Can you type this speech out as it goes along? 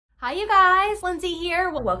Hi you guys, Lindsay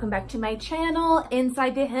here. Well, welcome back to my channel,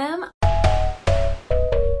 Inside to Him.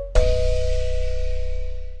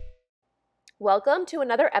 Welcome to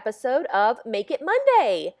another episode of Make It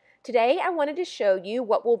Monday. Today I wanted to show you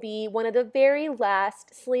what will be one of the very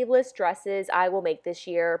last sleeveless dresses I will make this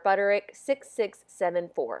year, Butterick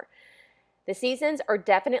 6674. The seasons are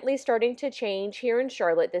definitely starting to change here in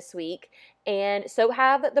Charlotte this week, and so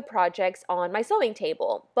have the projects on my sewing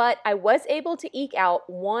table, but I was able to eke out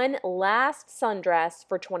one last sundress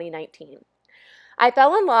for 2019. I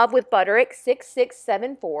fell in love with Butterick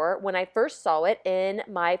 6674 when I first saw it in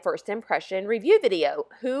my first impression review video.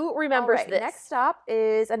 Who remembers this? Next up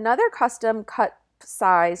is another custom cut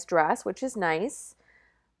size dress, which is nice.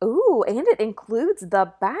 Ooh, and it includes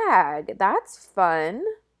the bag. That's fun.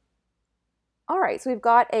 All right, so we've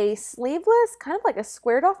got a sleeveless, kind of like a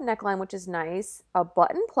squared off neckline, which is nice, a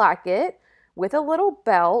button placket with a little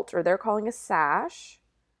belt, or they're calling a sash.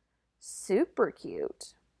 Super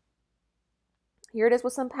cute. Here it is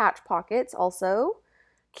with some patch pockets also.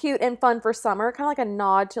 Cute and fun for summer, kind of like a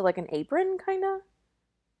nod to like an apron, kind of.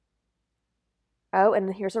 Oh,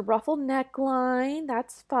 and here's a ruffled neckline.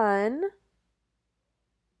 That's fun.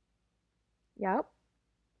 Yep.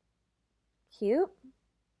 Cute.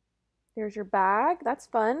 There's your bag. That's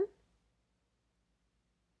fun.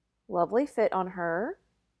 Lovely fit on her.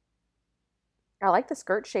 I like the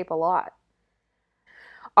skirt shape a lot.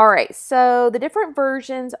 All right, so the different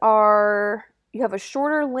versions are, you have a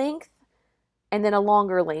shorter length and then a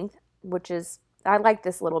longer length, which is, I like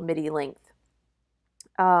this little midi length.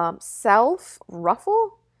 Self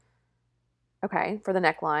ruffle. Okay, for the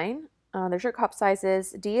neckline. There's your cup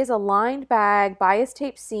sizes. D is a lined bag, bias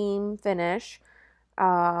tape seam finish.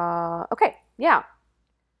 Okay, yeah,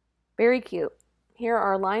 very cute. Here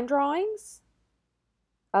are line drawings.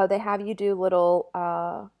 They have you do little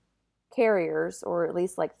carriers, or at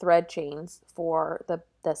least like thread chains for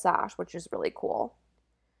the sash, which is really cool.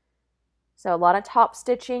 So a lot of top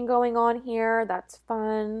stitching going on here. That's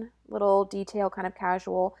fun. Little detail, kind of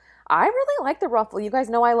casual. I really like the ruffle. You guys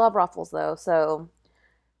know I love ruffles though, so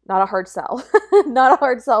not a hard sell. Not a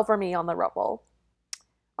hard sell for me on the ruffle.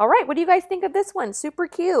 All right, what do you guys think of this one? Super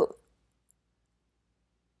cute.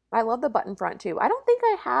 I love the button front too. I don't think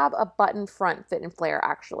I have a button front fit and flare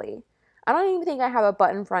actually. I don't even think I have a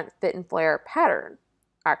button front fit and flare pattern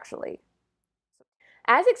actually.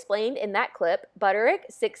 As explained in that clip, Butterick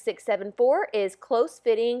 6674 is close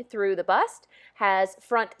fitting through the bust, has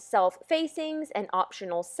front self facings, an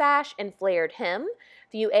optional sash, and flared hem.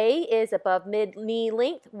 View A is above mid-knee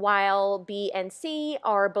length, while B and C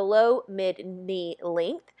are below mid-knee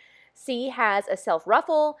length. C has a self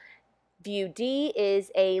ruffle. View D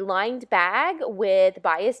is a lined bag with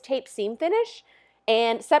bias tape seam finish,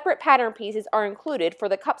 and separate pattern pieces are included for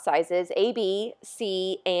the cup sizes A, B,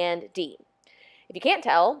 C, and D. If you can't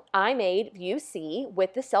tell, I made view C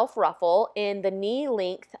with the self ruffle in the knee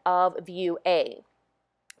length of view A.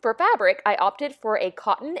 For fabric, I opted for a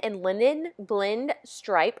cotton and linen blend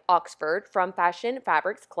stripe Oxford from Fashion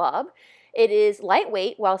Fabrics Club. It is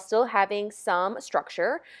lightweight while still having some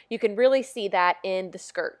structure. You can really see that in the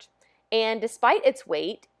skirt. And despite its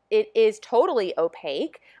weight, it is totally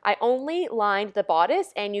opaque. I only lined the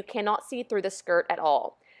bodice and you cannot see through the skirt at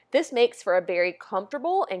all. This makes for a very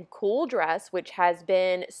comfortable and cool dress, which has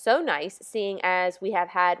been so nice seeing as we have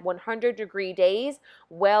had 100-degree days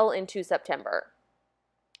well into September.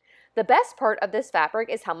 The best part of this fabric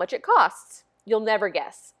is how much it costs. You'll never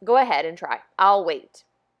guess. Go ahead and try. I'll wait.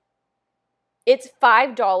 It's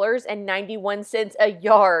 $5.91 a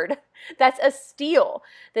yard. That's a steal.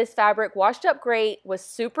 This fabric washed up great, was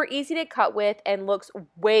super easy to cut with, and looks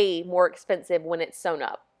way more expensive when it's sewn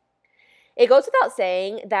up. It goes without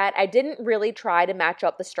saying that I didn't really try to match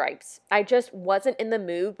up the stripes. I just wasn't in the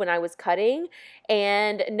mood when I was cutting,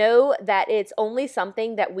 and know that it's only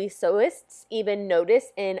something that we sewists even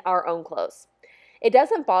notice in our own clothes. It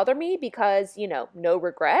doesn't bother me because, you know, no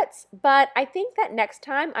regrets, but I think that next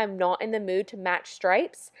time I'm not in the mood to match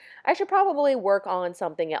stripes, I should probably work on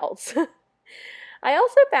something else. I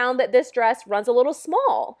also found that this dress runs a little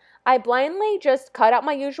small. I blindly just cut out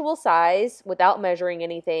my usual size without measuring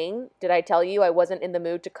anything. Did I tell you I wasn't in the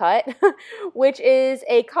mood to cut? Which is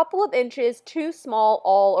a couple of inches too small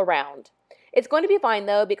all around. It's going to be fine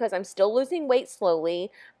though because I'm still losing weight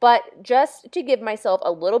slowly, but just to give myself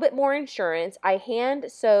a little bit more insurance, I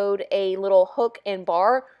hand sewed a little hook and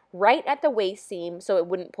bar right at the waist seam so it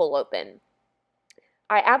wouldn't pull open.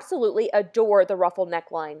 I absolutely adore the ruffle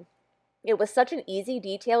neckline. It was such an easy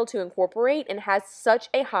detail to incorporate and has such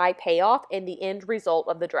a high payoff in the end result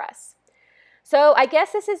of the dress. So I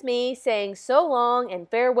guess this is me saying so long and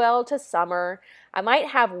farewell to summer. I might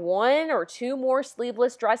have 1 or 2 more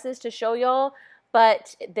sleeveless dresses to show y'all,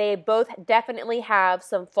 but they both definitely have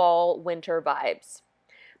some fall winter vibes.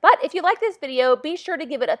 But if you like this video, be sure to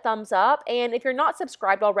give it a thumbs up. And if you're not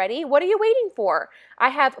subscribed already, what are you waiting for? I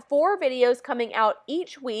have 4 videos coming out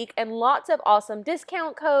each week and lots of awesome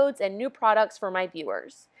discount codes and new products for my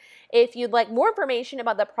viewers. If you'd like more information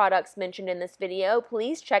about the products mentioned in this video,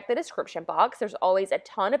 please check the description box. There's always a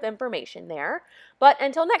ton of information there. But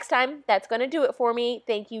until next time, that's going to do it for me.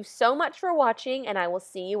 Thank you so much for watching, and I will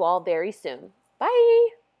see you all very soon.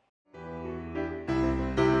 Bye!